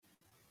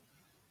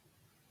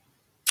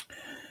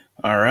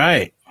All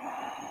right.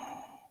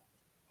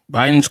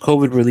 Biden's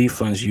COVID relief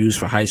funds used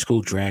for high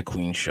school drag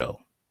queen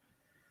show.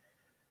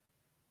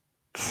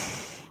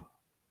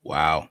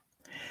 Wow.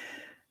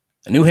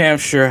 A New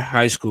Hampshire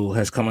high school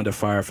has come under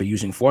fire for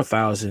using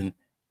 4,000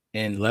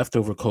 in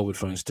leftover COVID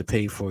funds to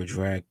pay for a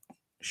drag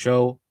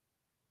show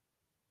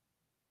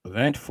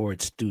event for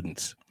its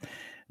students.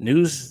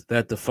 News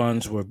that the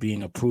funds were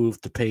being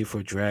approved to pay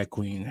for drag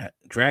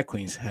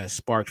queens has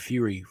sparked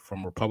fury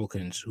from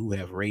Republicans who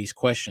have raised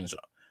questions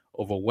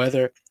over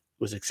whether it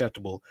was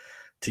acceptable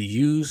to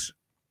use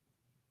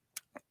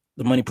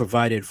the money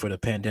provided for the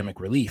pandemic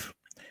relief.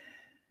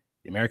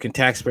 The American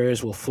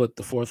taxpayers will foot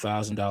the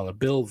 $4,000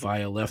 bill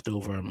via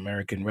leftover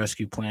American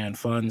Rescue Plan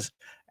funds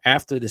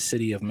after the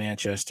city of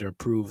Manchester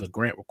approved a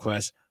grant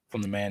request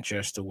from the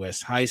Manchester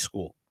West High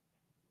School.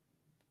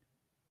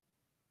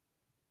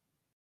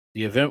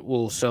 The event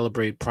will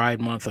celebrate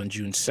Pride Month on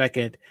June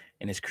 2nd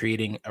and is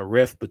creating a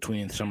rift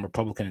between some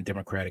Republican and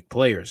Democratic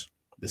players.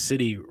 The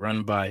city,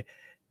 run by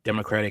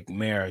Democratic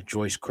Mayor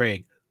Joyce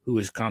Craig, who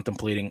is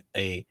contemplating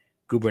a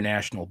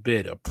gubernatorial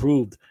bid,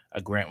 approved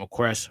a grant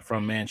request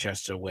from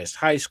Manchester West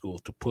High School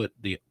to put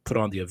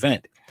on the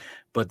event.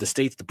 But the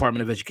state's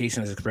Department of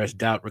Education has expressed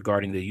doubt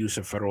regarding the use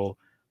of federal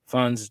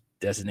funds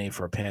designated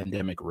for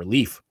pandemic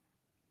relief.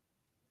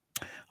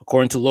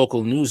 According to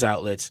local news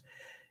outlets,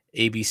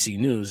 ABC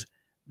News,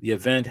 the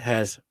event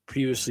has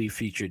previously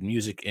featured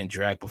music and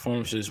drag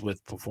performances,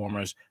 with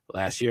performers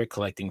last year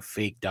collecting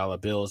fake dollar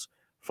bills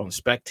from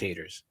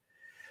spectators.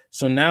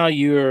 So now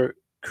you're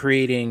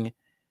creating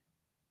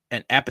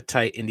an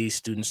appetite in these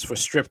students for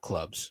strip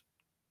clubs.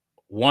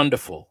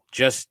 Wonderful.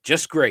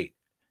 Just great.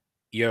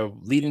 You're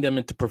leading them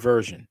into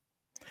perversion.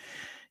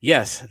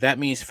 Yes, that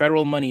means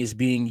federal money is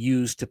being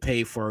used to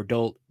pay for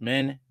adult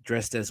men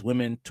dressed as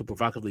women to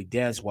provocatively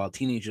dance while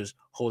teenagers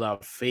hold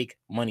out fake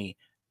money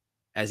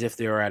as if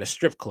they are at a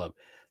strip club.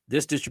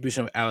 This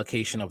distribution of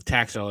allocation of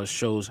tax dollars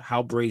shows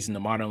how brazen the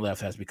modern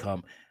left has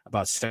become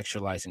about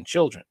sexualizing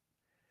children.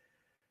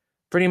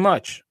 Pretty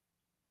much.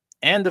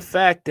 And the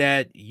fact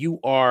that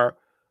you are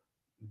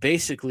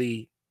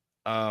basically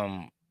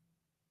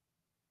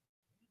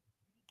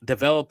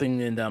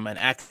developing in them an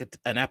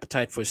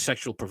appetite for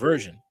sexual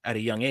perversion at a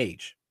young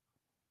age.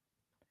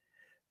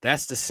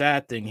 That's the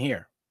sad thing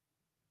here.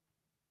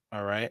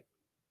 All right.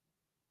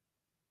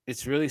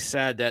 It's really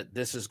sad that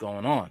this is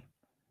going on.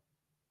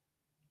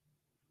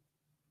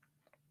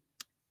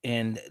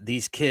 And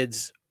these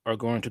kids are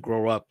going to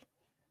grow up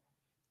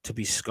to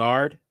be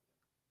scarred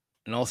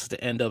and also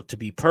to end up to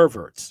be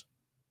perverts.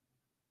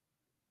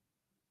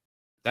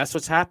 That's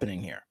what's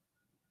happening here.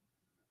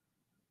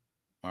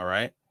 All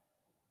right.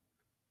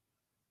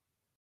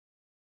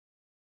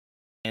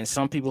 And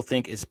some people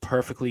think it's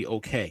perfectly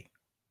okay.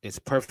 It's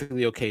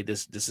perfectly okay.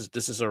 This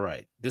is all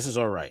right. This is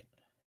all right.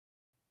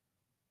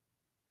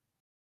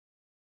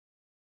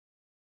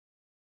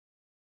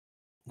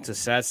 It's a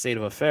sad state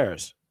of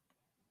affairs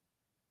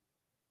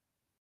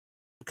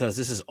because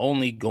this is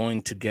only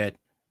going to get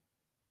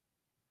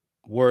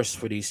worse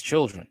for these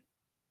children.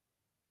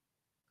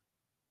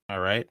 All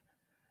right.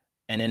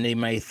 And then they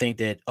might think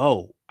that,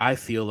 oh, I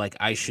feel like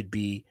I should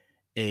be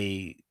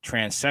a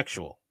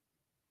transsexual.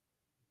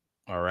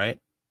 All right.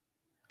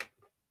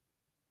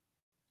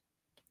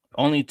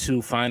 Only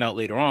to find out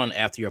later on,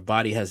 after your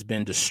body has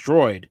been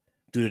destroyed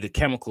due to the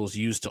chemicals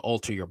used to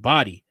alter your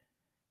body,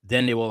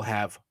 then they will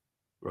have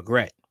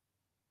regret.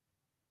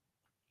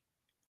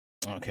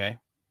 Okay.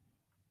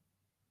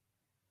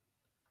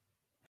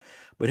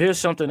 But here's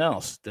something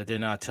else that they're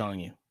not telling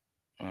you.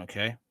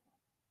 Okay.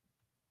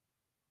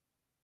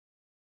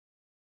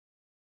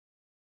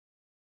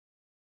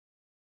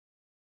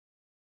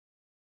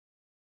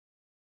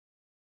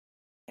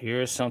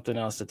 Here's something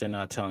else that they're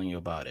not telling you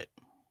about it.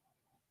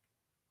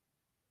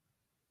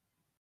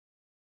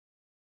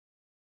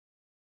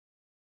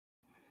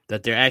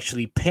 That they're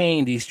actually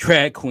paying these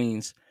drag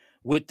queens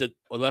with the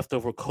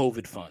leftover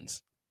COVID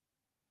funds.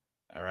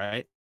 All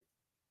right.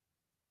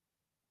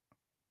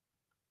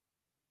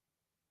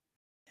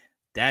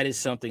 That is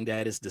something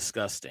that is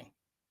disgusting.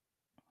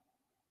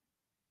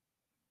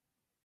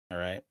 All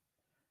right.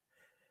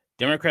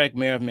 Democratic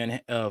Mayor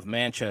of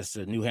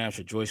Manchester, New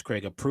Hampshire, Joyce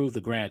Craig, approved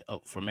the grant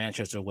for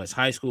Manchester West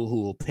High School,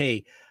 who will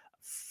pay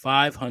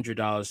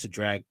 $500 to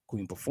drag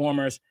queen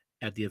performers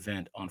at the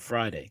event on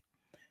Friday.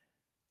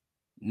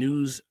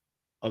 News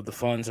of the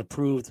funds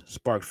approved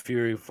sparked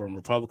fury from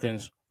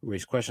Republicans who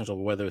raised questions over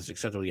whether it's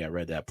acceptable. Yeah, I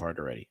read that part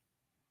already.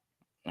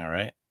 All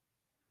right.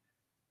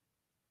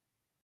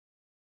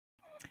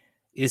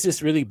 Is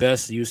this really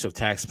best use of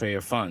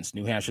taxpayer funds?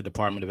 New Hampshire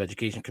Department of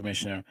Education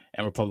Commissioner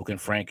and Republican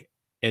Frank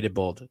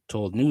Edibold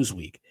told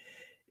Newsweek.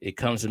 It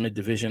comes amid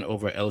division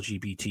over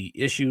LGBT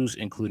issues,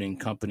 including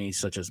companies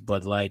such as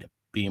Bud Light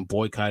being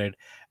boycotted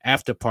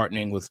after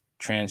partnering with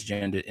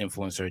transgender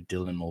influencer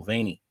Dylan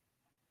Mulvaney.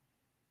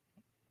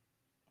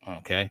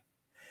 Okay.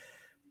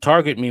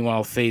 Target,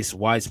 meanwhile, faced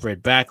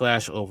widespread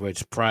backlash over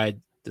its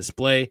Pride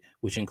display,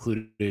 which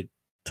included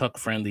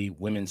tuck-friendly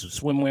women's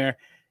swimwear.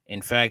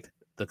 In fact,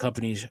 the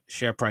company's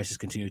share prices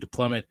continue to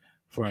plummet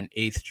for an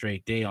eighth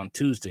straight day on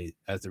Tuesday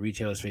as the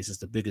retailers faces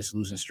the biggest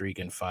losing streak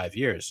in 5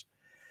 years.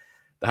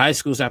 The high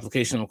school's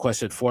application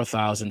requested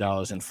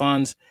 $4,000 in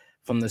funds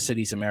from the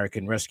city's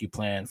American Rescue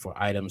Plan for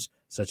items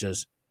such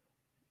as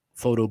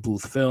photo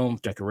booth film,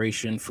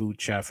 decoration, food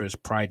chaffers,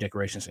 pride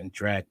decorations, and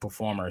drag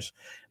performers.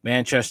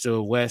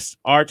 Manchester West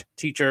art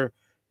teacher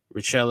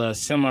Richella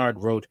Simard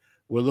wrote,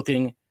 "We're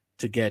looking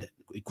to get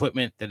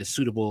equipment that is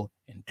suitable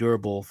and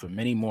durable for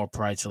many more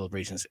pride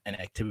celebrations and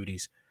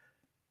activities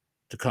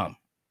to come."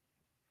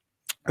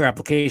 Her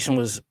application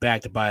was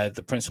backed by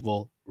the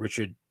principal,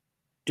 Richard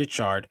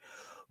Ditchard,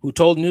 who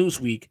told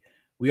Newsweek,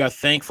 "We are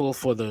thankful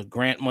for the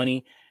grant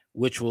money,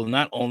 which will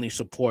not only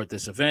support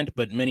this event,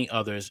 but many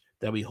others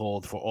that we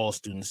hold for all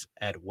students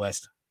at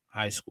West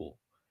High School."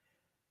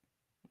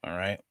 All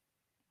right.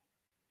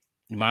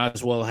 You might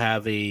as well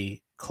have a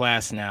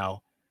class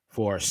now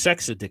for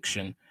sex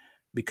addiction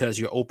because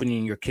you're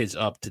opening your kids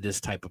up to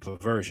this type of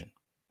perversion.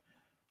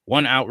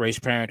 One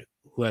outraged parent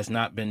who has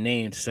not been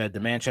named said the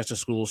Manchester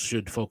schools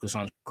should focus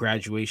on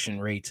graduation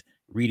rates,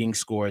 reading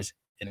scores,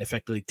 and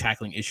effectively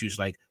tackling issues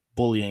like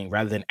bullying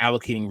rather than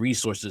allocating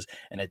resources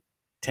and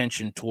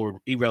attention toward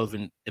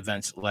irrelevant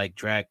events like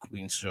drag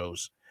queen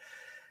shows.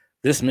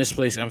 This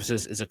misplaced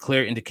emphasis is a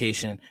clear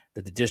indication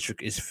that the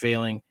district is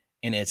failing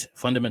in its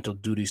fundamental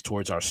duties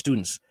towards our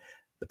students.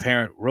 The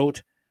parent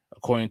wrote,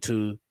 according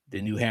to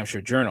the New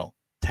Hampshire Journal,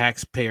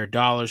 taxpayer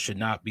dollars should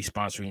not be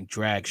sponsoring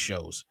drag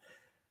shows.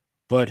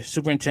 But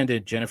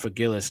Superintendent Jennifer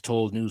Gillis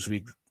told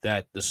Newsweek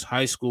that this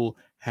high school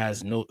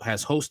has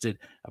hosted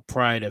a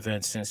pride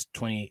event since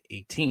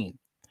 2018.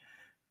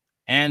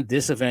 And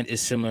this event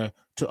is similar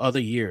to other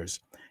years.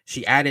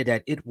 She added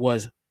that it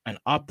was an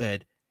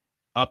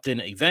opt-in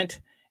event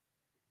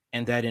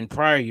and that in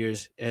prior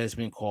years it has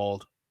been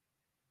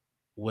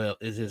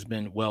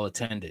well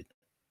attended.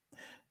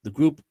 The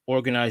group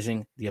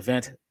organizing the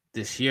event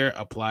this year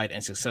applied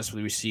and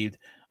successfully received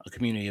a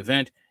community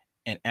event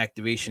and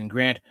activation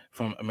grant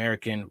from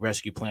American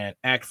Rescue Plan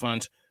Act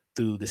funds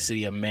through the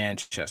city of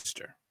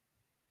Manchester.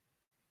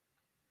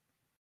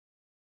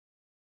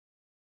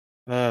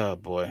 Oh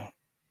boy.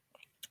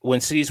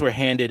 When cities were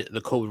handed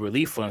the COVID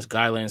relief funds,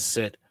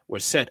 guidelines were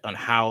set on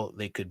how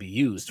they could be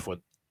used.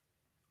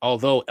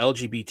 Although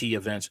LGBT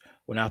events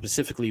were not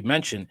specifically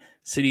mentioned,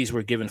 cities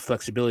were given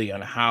flexibility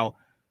on how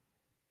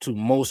to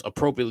most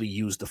appropriately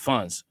use the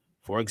funds.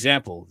 For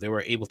example, they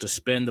were able to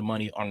spend the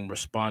money on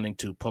responding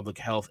to public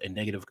health and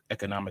negative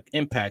economic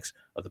impacts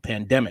of the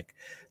pandemic.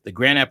 The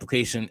grant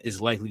application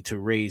is likely to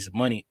raise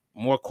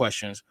more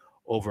questions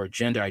over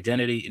gender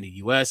identity in the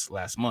U.S.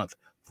 Last month,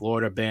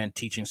 Florida banned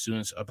teaching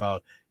students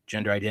about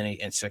gender identity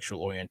and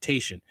sexual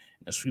orientation,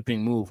 in a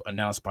sweeping move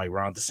announced by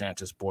Ron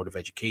DeSantis' Board of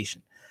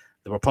Education.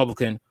 The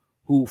Republican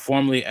who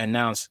formally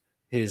announced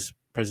his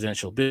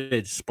presidential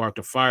bid sparked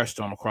a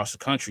firestorm across the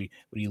country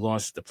when he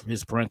launched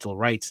his parental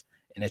rights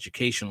and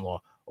education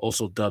law,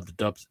 also dubbed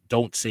the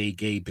 "Don't Say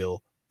Gay"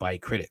 bill by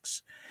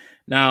critics.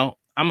 Now,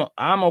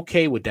 I'm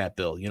okay with that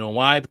bill. You know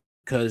why?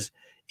 Because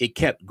it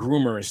kept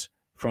groomers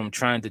from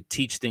trying to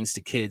teach things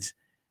to kids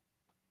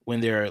when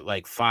they're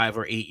like 5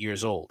 or 8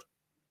 years old.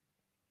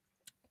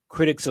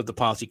 Critics of the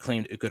policy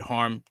claimed it could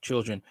harm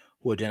children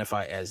who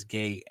identify as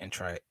gay and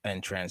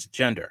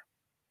transgender.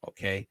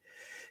 Okay.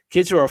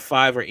 Kids who are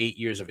 5 or 8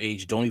 years of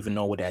age don't even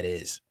know what that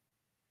is.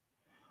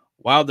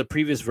 While the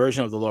previous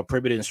version of the law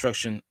prohibited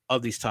instruction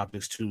of these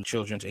topics to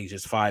children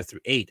ages 5 through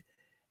 8,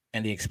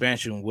 and the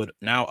expansion would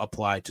now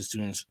apply to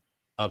students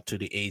up to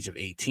the age of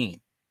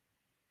 18.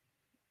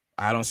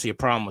 I don't see a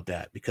problem with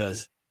that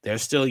because they're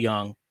still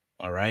young,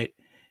 all right?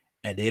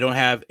 And they don't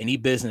have any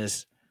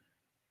business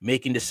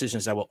making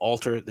decisions that will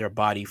alter their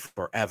body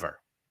forever.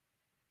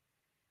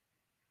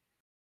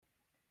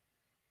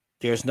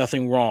 There's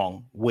nothing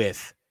wrong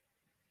with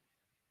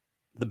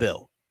the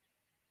bill.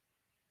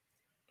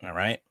 All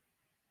right?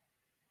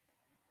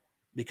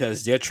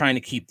 Because they're trying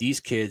to keep these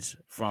kids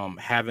from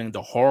having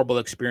the horrible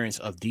experience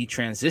of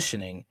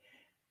detransitioning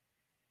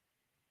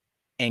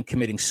and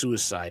committing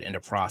suicide in the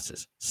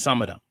process.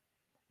 Some of them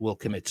will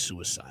commit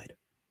suicide.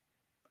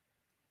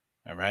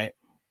 All right?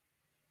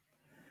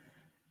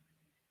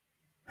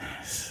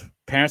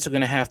 Parents are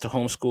going to have to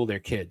homeschool their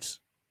kids.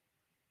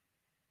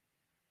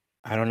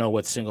 I don't know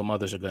what single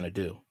mothers are going to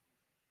do,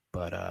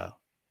 but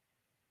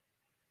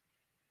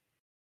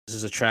this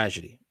is a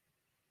tragedy.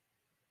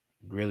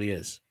 It really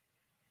is.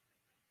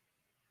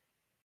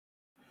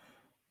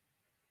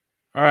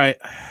 All right.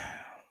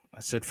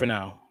 That's it for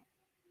now.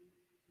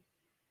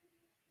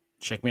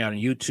 Check me out on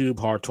YouTube,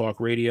 Hard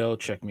Talk Radio.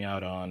 Check me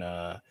out on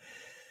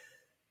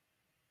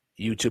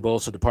YouTube,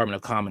 also Department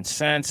of Common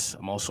Sense.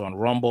 I'm also on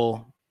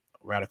Rumble,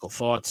 Radical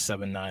Thoughts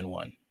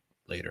 791.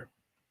 Later.